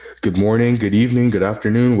Good morning, good evening, good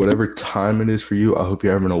afternoon, whatever time it is for you. I hope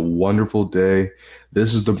you're having a wonderful day.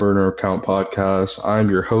 This is the Burner Account Podcast.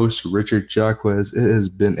 I'm your host, Richard Jacquez. It has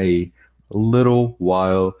been a little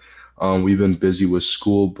while. We've been busy with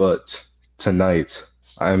school, but tonight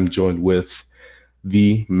I'm joined with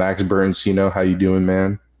the Max Berensino. How you doing,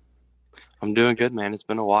 man? I'm doing good, man. It's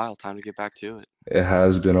been a while. Time to get back to it. It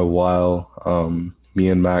has been a while. Me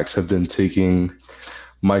and Max have been taking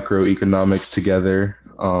microeconomics together.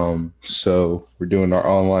 So we're doing our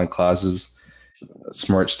online classes.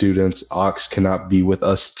 Smart students. Ox cannot be with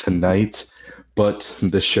us tonight, but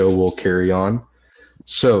the show will carry on.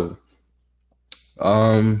 So,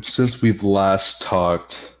 since we've last time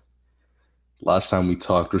we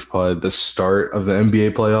talked was probably the start of the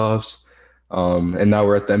NBA playoffs. And now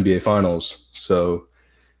we're at the NBA finals. So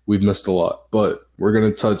we've missed a lot, but we're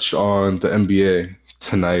going to touch on the NBA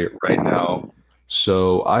tonight, right now.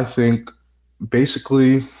 So I think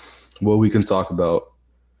basically what we can talk about,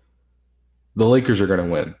 the Lakers are going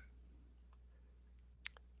to win.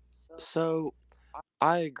 So,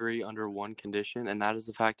 I agree under one condition, and that is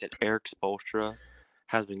the fact that Eric Spoelstra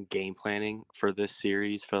has been game planning for this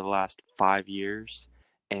series for the last 5 years.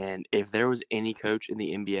 And if there was any coach in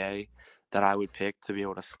the NBA that I would pick to be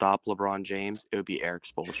able to stop LeBron James, it would be Eric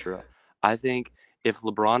Spoelstra. I think if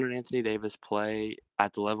LeBron and Anthony Davis play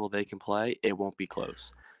at the level they can play, it won't be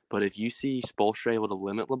close. But if you see Spoelstra able to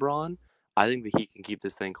limit LeBron, I think that he can keep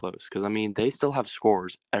this thing close. Because, I mean, they still have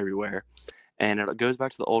scores everywhere. And it goes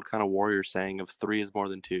back to the old kind of Warrior saying of three is more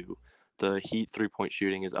than two. The Heat 3-point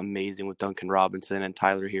shooting is amazing with Duncan Robinson and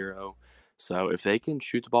Tyler Hero. So if they can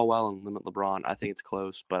shoot the ball well and limit LeBron, I think it's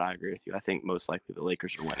close, but I agree with you. I think most likely the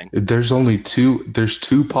Lakers are winning. There's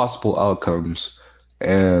two possible outcomes,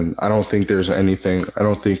 and I don't think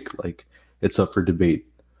like it's up for debate.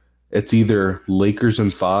 It's either Lakers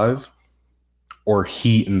in five or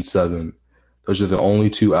Heat in seven. Those are the only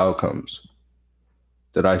two outcomes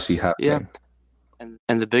that I see Yeah. happening.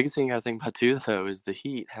 And the biggest thing you got to think about, too, though, is the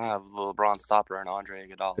Heat have the LeBron stopper and Andre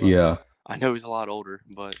Iguodala. Yeah. I know he's a lot older,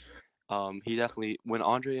 but he definitely, when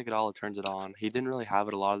Andre Iguodala turns it on, he didn't really have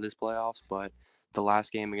it a lot of this playoffs, but the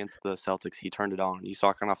last game against the Celtics, he turned it on. You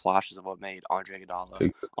saw kind of flashes of what made Andre Iguodala, Yeah.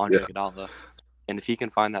 Andre Iguodala. And if he can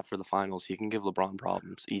find that for the finals, he can give LeBron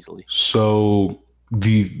problems easily. So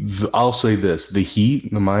I'll say this: the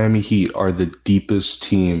Miami Heat, are the deepest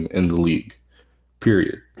team in the league.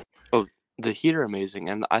 Period. Oh, the Heat are amazing,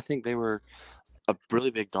 and I think they were a really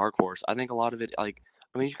big dark horse. I think a lot of it, like,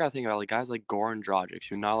 I mean, you just gotta think about like guys like Goran Dragic,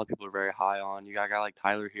 who not a lot of people are very high on. You got a guy like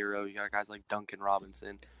Tyler Hero. You got guys like Duncan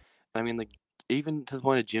Robinson. I mean, like, even to the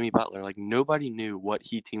point of Jimmy Butler, like nobody knew what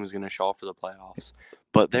Heat team was going to show up for the playoffs,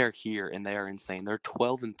 but they're here and they are insane. They're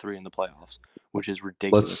 12-3 in the playoffs, which is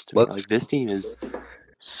ridiculous Let's to me. let's Like, this team is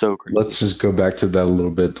so let's crazy. just go back to that a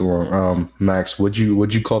little bit. Max, would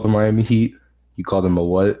you call the Miami Heat? You call them a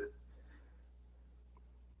what?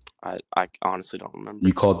 I honestly don't You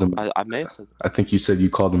remember. called them. I may have said, I think you said you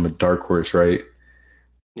called them a dark horse, right?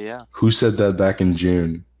 yeah. Who said that back in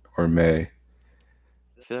June or May?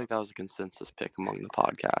 I feel like that was a consensus pick among the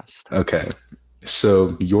podcast. Okay,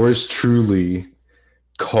 so yours truly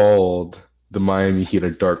called the Miami Heat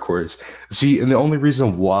a dark horse. See, and the only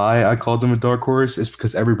reason why I called them a dark horse is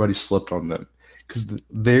because everybody slept on them. Because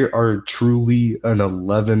they are truly an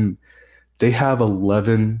 11, they have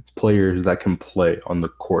 11 players that can play on the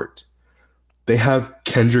court. They have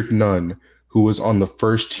Kendrick Nunn, who was on the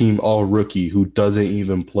first team all rookie, who doesn't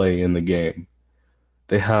even play in the game.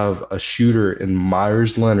 They have a shooter in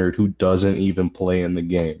Myers Leonard who doesn't even play in the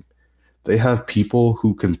game. They have people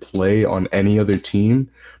who can play on any other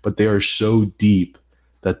team, but they are so deep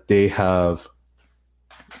that they have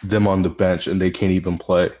them on the bench and they can't even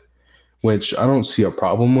play, which I don't see a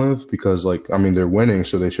problem with because, like, I mean, they're winning,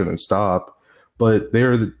 so they shouldn't stop. But they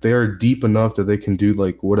are deep enough that they can do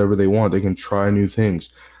like whatever they want. They can try new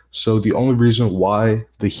things. So the only way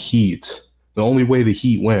the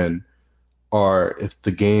Heat win are if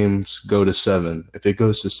the games go to seven. If it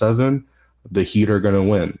goes to seven, the Heat are going to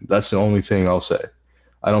win. That's the only thing I'll say.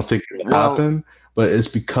 I don't think it'll Well, happen, but it's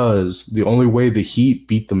because the only way the Heat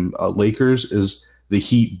beat the Lakers is the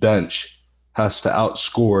Heat bench has to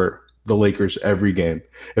outscore the Lakers every game.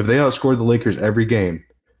 If they outscore the Lakers every game,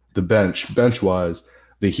 the bench wise,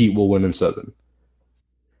 the Heat will win in seven.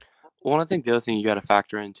 I think the other thing you got to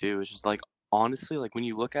factor in too is just like honestly, like when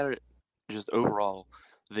you look at it, just overall,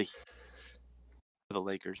 the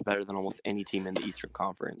Lakers better than almost any team in the Eastern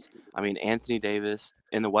Conference. I mean, Anthony Davis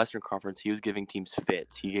in the Western Conference, he was giving teams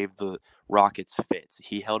fits. He gave the Rockets fits.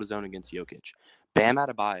 He held his own against Jokic. Bam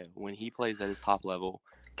Adebayo, when he plays at his top level,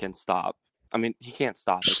 can stop. I mean, he can't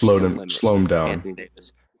stop, but he can limit Slow him down. Anthony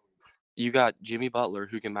Davis. you got Jimmy Butler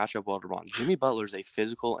who can match up well to LeBron. Jimmy Butler is a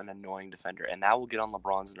physical and annoying defender, and that will get on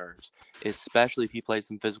LeBron's nerves, especially if he plays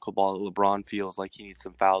some physical ball that LeBron feels like he needs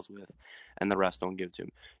some fouls with, and the refs don't give it to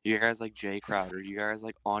him. You got guys like Jay Crowder, you guys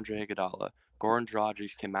like Andre Iguodala, Goran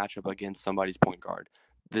Dragic can match up against somebody's point guard.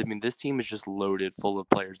 I mean, this team is just loaded full of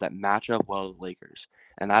players that match up well with the Lakers,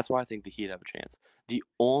 and that's why I think the Heat have a chance. The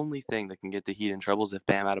only thing that can get the Heat in trouble is if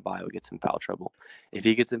Bam Adebayo gets in foul trouble. If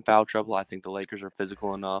he gets in foul trouble, I think the Lakers are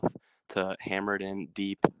physical enough to hammer it in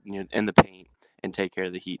deep in the paint and take care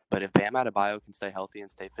of the Heat. But if Bam Adebayo can stay healthy and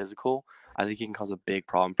stay physical, I think he can cause a big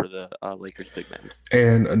problem for the Lakers big men.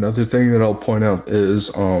 And another thing that I'll point out is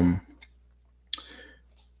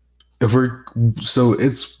if we're so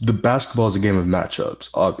it's the basketball is a game of matchups,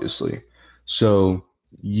 obviously. So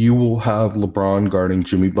you will have LeBron guarding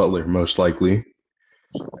Jimmy Butler most likely,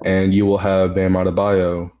 and you will have Bam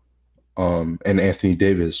Adebayo and Anthony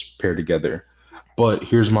Davis paired together. But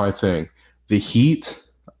here's my thing: the Heat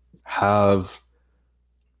have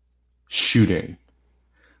shooting,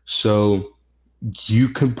 so you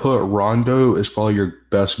can put Rondo as probably your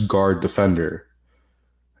best guard defender,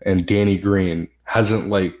 and Danny Green hasn't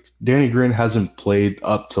played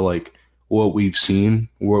up to like what we've seen,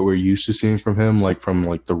 what we're used to seeing from him, like from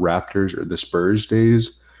like the Raptors or the Spurs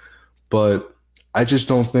days. But I just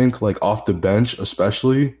don't think like off the bench,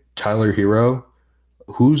 especially Tyler Hero,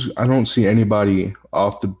 who's I don't see anybody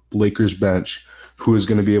off the Lakers bench who is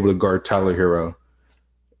going to be able to guard Tyler Hero.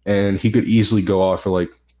 And he could easily go off for like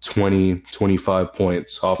 20, 25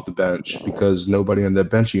 points off the bench because nobody on that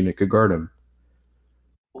bench unit could guard him.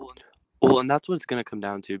 Well, and that's what it's going to come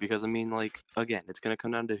down to because, I mean, like, again, it's going to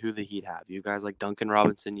come down to who the Heat have. You guys like Duncan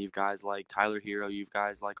Robinson, you've guys like Tyler Hero, you've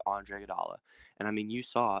guys like Andre Iguodala. And, I mean, you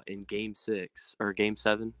saw in Game 6 or Game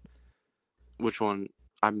 7, which one?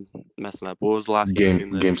 I'm messing up. What was the last game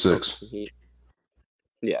between the Game Celtics six. and Heat?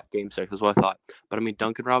 Yeah, Game 6 is what I thought. But, I mean,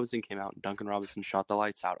 Duncan Robinson came out, and Duncan Robinson shot the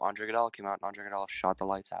lights out. Andre Iguodala came out, and Andre Iguodala shot the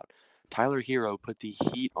lights out. Tyler Hero put the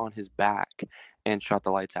Heat on his back and shot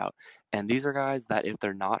the lights out. And these are guys that if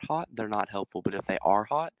they're not hot, they're not helpful. But if they are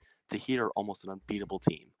hot, the Heat are almost an unbeatable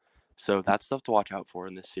team. So that's stuff to watch out for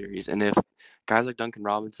in this series. And if guys like Duncan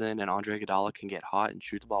Robinson and Andre Iguodala can get hot and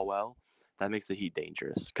shoot the ball well, that makes the Heat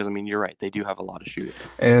dangerous. Because, I mean, you're right. They do have a lot of shooting.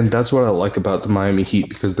 And that's what I like about the Miami Heat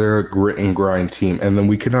because they're a grit and grind team. And then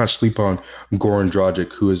we cannot sleep on Goran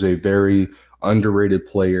Dragic, who is a very underrated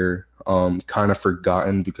player, kind of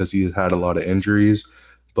forgotten because he had a lot of injuries,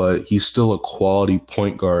 but he's still a quality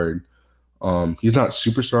point guard. He's not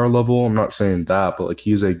superstar level. I'm not saying that, but like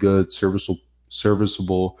he's a good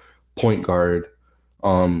serviceable point guard.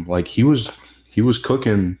 Like he was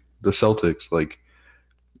cooking the Celtics. Like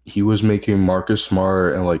he was making Marcus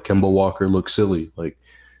Smart and like Kemba Walker look silly. Like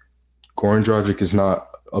Goran Dragic is not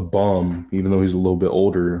a bum, even though he's a little bit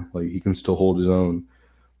older. Like he can still hold his own.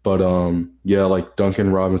 But yeah, like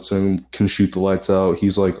Duncan Robinson can shoot the lights out.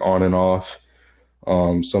 He's like on and off.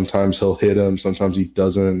 Sometimes he'll hit him, sometimes he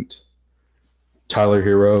doesn't. Tyler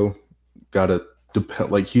Hero gotta depend.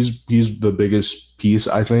 Like he's the biggest piece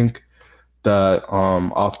I think that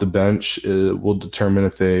off the bench will determine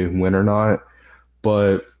if they win or not.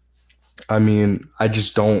 But I mean, I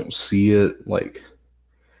just don't see it like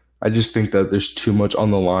I just think that there's too much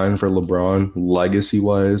on the line for LeBron legacy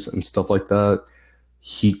wise and stuff like that.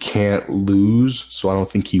 He can't lose, so I don't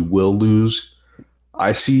think he will lose.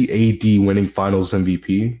 I see AD winning finals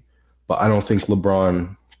MVP, but I don't think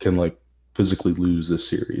LeBron can like physically lose this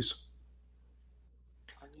series.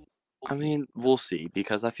 I mean, we'll see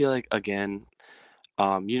because I feel like, again,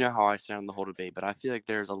 you know how I stand on the whole debate, but I feel like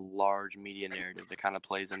there's a large media narrative that kind of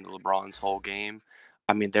plays into LeBron's whole game.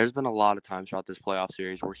 I mean, there's been a lot of times throughout this playoff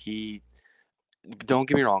series where don't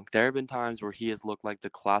get me wrong, there have been times where he has looked like the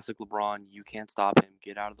classic LeBron. You can't stop him.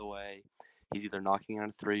 Get out of the way. He's either knocking on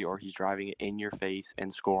a three or he's driving it in your face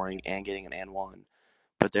and scoring and getting an and one.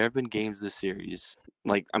 But there have been games this series,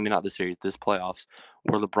 not this series, this playoffs,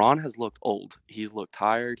 where LeBron has looked old. He's looked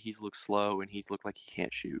tired, he's looked slow, and he's looked like he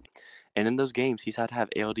can't shoot. And in those games, he's had to have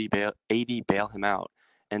AD bail him out.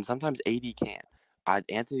 And sometimes AD can't.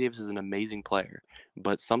 Anthony Davis is an amazing player,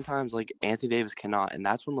 but sometimes like Anthony Davis cannot. And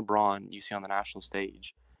that's when LeBron, you see on the national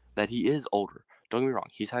stage, that he is older. Don't get me wrong,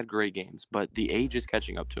 he's had great games, but the age is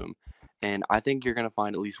catching up to him. And I think you're going to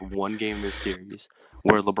find at least one game this series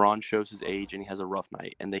where LeBron shows his age and he has a rough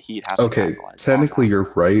night, and the Heat have to Okay, capitalize on technically that.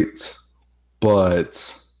 you're right, but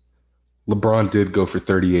LeBron did go for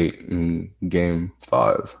 38 in game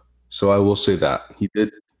 5. So I will say that. He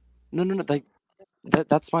did. No,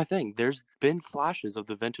 that's my thing. There's been flashes of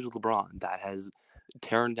the vintage LeBron that has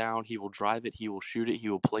tearing down. He will drive it. He will shoot it. He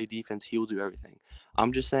will play defense. He will do everything.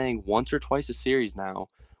 I'm just saying once or twice a series now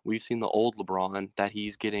we've seen the old LeBron that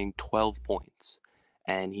he's getting 12 points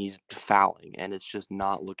and he's fouling, and it's just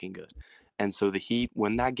not looking good. And so the Heat,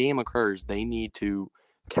 when that game occurs, they need to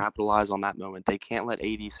capitalize on that moment. They can't let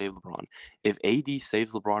AD save LeBron. If AD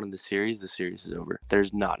saves LeBron in the series is over.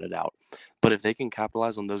 There's not a doubt. But if they can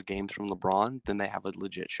capitalize on those games from LeBron, then they have a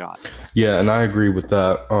legit shot. Yeah, and I agree with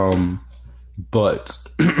that. But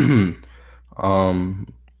um,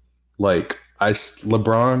 like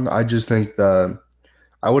LeBron, I just think that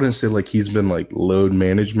I wouldn't say like he's been like load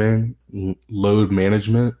management,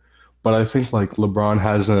 but I think like LeBron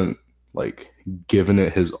hasn't like given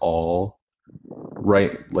it his all,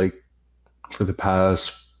 right? Like for the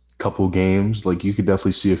past couple games, like you could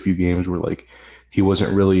definitely see a few games where like he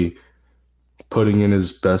wasn't really putting in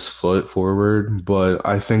his best foot forward, but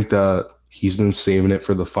I think that he's been saving it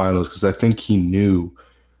for the finals because I think he knew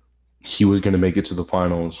he was going to make it to the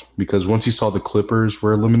finals because once he saw the Clippers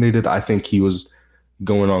were eliminated, I think he was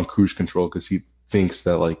going on cruise control because he thinks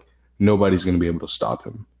that like nobody's going to be able to stop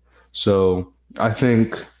him. So I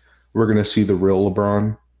think we're going to see the real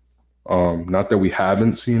LeBron. Not that we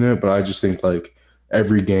haven't seen it, but I just think like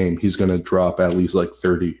every game he's going to drop at least like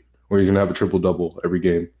 30 or he's going to have a triple double every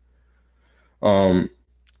game. Um,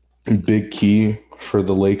 Big key for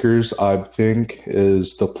the Lakers, I think,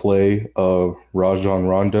 is the play of Rajon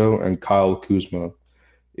Rondo and Kyle Kuzma.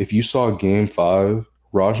 If you saw game five,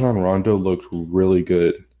 Rajon Rondo looked really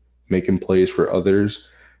good, making plays for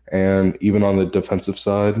others, and even on the defensive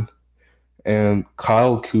side. And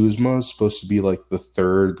Kyle Kuzma is supposed to be like the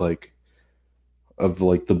third, like of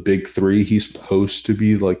like the big three. He's supposed to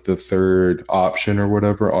be like the third option or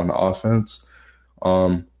whatever on offense.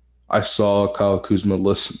 Um, I saw Kyle Kuzma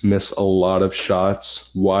miss a lot of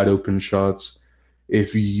shots, wide open shots.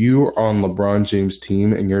 If you're on LeBron James'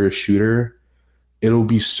 team and you're a shooter, it'll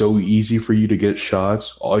be so easy for you to get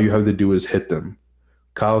shots. All you have to do is hit them.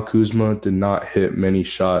 Kyle Kuzma did not hit many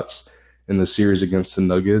shots in the series against the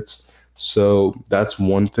Nuggets. So that's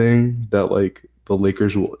one thing that like the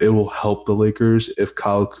Lakers will help the Lakers if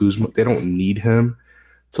Kyle Kuzma, they don't need him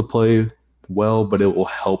to play well, but it will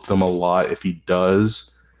help them a lot if he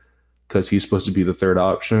does because he's supposed to be the third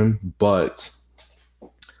option. But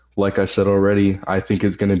like I said already, I think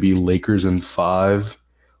it's going to be Lakers in five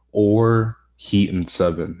or Heat in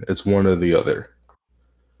seven. It's one or the other.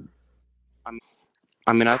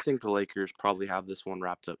 I mean, I think the Lakers probably have this one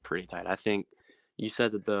wrapped up pretty tight. I think you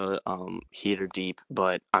said that the Heat are deep,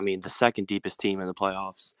 but I mean, the second deepest team in the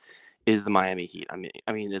playoffs is the Miami Heat. I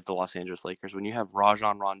mean, it's the Los Angeles Lakers. When you have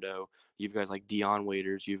Rajon Rondo, you've guys like Dion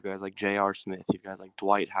Waiters, you've guys like J.R. Smith, you've guys like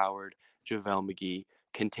Dwight Howard, JaVale McGee,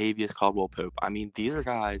 Kentavious Caldwell Pope. I mean, these are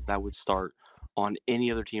guys that would start on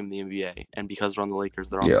any other team in the NBA, and because they're on the Lakers,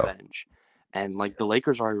 they're on the Yeah. bench. And like the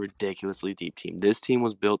Lakers are a ridiculously deep team. This team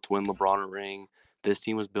was built to win LeBron a ring. This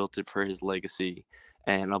team was built for his legacy.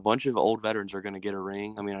 And a bunch of old veterans are going to get a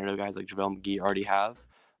ring. I mean, I know guys like JaVale McGee already have.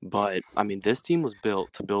 But I mean, this team was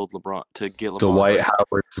built to build LeBron to get LeBron a Dwight ring.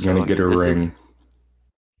 Howard is going So to I get mean, a this is ring.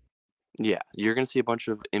 you're gonna see a bunch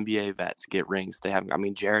of NBA vets get rings. They have, I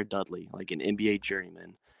mean, Jared Dudley, like an NBA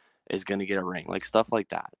journeyman, is gonna get a ring, like stuff like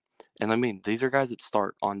that. And I mean, these are guys that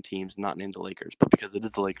start on teams not named the Lakers, but because it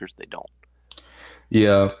is the Lakers, they don't.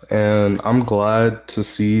 Yeah, and I'm glad to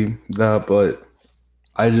see that, but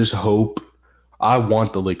I just hope I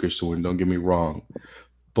want the Lakers to win, don't get me wrong.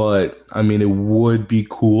 But I mean, it would be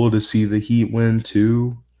cool to see the Heat win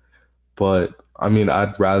too. But I mean,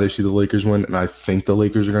 I'd rather see the Lakers win, and I think the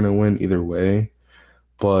Lakers are going to win either way.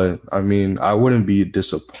 But I mean, I wouldn't be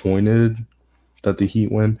disappointed that the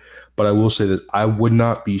Heat win. But I will say that I would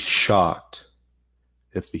not be shocked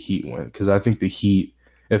if the Heat win because I think the Heat,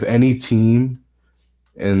 if any team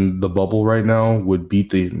in the bubble right now would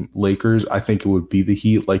beat the Lakers, I think it would be the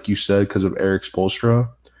Heat, like you said, because of Eric Spoelstra.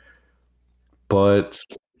 But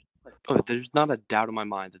Oh, there's not a doubt in my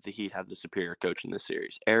mind that the Heat have the superior coach in this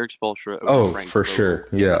series. Eric Spoelstra over oh, Frank for Vogel sure,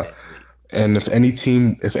 any yeah. day of the week. And if any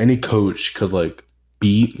team, if any coach could like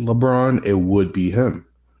beat LeBron, it would be him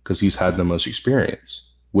because he's had the most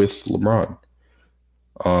experience with LeBron.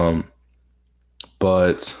 Um,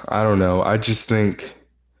 but I don't know. I just think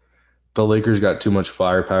the Lakers got too much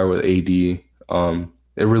firepower with AD.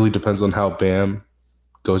 It really depends on how Bam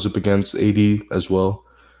goes up against AD as well.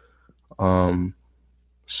 Um,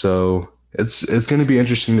 so it's going to be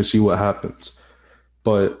interesting to see what happens.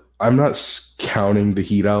 But I'm not counting the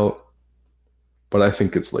Heat out. But I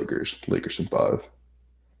think it's Lakers. Lakers in five.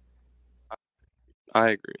 I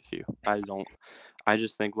agree with you. I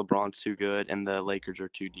just think LeBron's too good and the Lakers are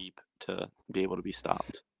too deep to be able to be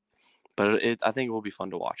stopped. But I think it will be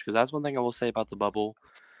fun to watch because that's one thing I will say about the bubble.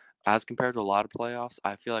 as compared to a lot of playoffs,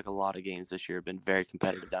 I feel like a lot of games this year have been very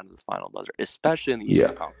competitive down to the final buzzer, especially in the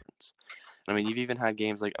Eastern Yeah. Conference. I mean, you've even had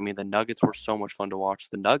games like, I mean, the Nuggets were so much fun to watch.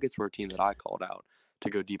 The Nuggets were a team that I called out to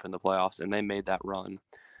go deep in the playoffs, and they made that run.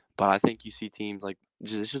 But I think you see teams like,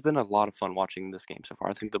 it's just been a lot of fun watching this game so far.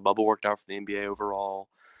 I think the bubble worked out for the NBA overall.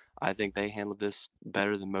 I think they handled this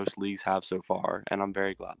better than most leagues have so far, and I'm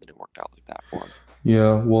very glad that it worked out like that for them.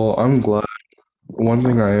 Yeah, well, I'm glad. One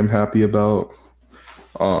thing I am happy about,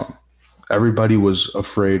 um, everybody was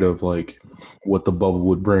afraid of like what the bubble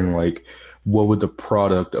would bring, like what would the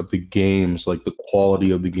product of the games, like the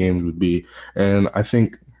quality of the games would be. And I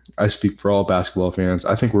think I speak for all basketball fans.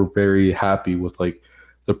 I think we're very happy with like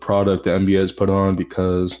the product the NBA has put on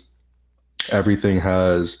because everything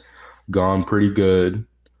has gone pretty good.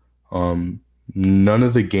 Um, none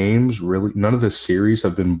of the games really, none of the series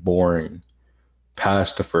have been boring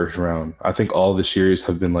past the first round. I think all the series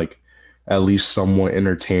have been like at least somewhat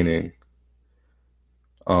entertaining.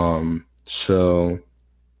 So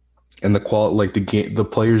and the qual like the game, the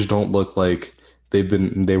players don't look like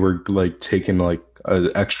they were like taking like an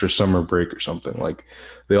extra summer break or something. Like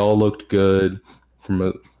they all looked good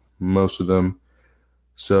for most of them.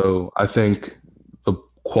 So I think the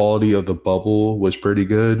quality of the bubble was pretty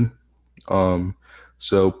good. Um,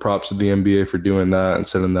 so props to the NBA for doing that and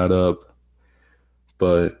setting that up.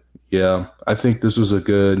 But yeah, I think this was a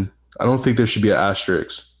good. I don't think there should be an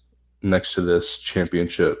asterisk next to this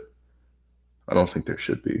championship. I don't think there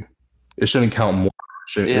should be. It shouldn't count more.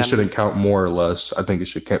 It Yeah, shouldn't count more or less. I think it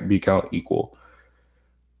should be count equal.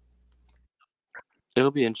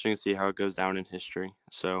 it'll be interesting to see how it goes down in history.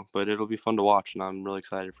 So, but it'll be fun to watch, and I'm really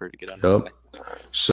excited for it to get Yep. underway. So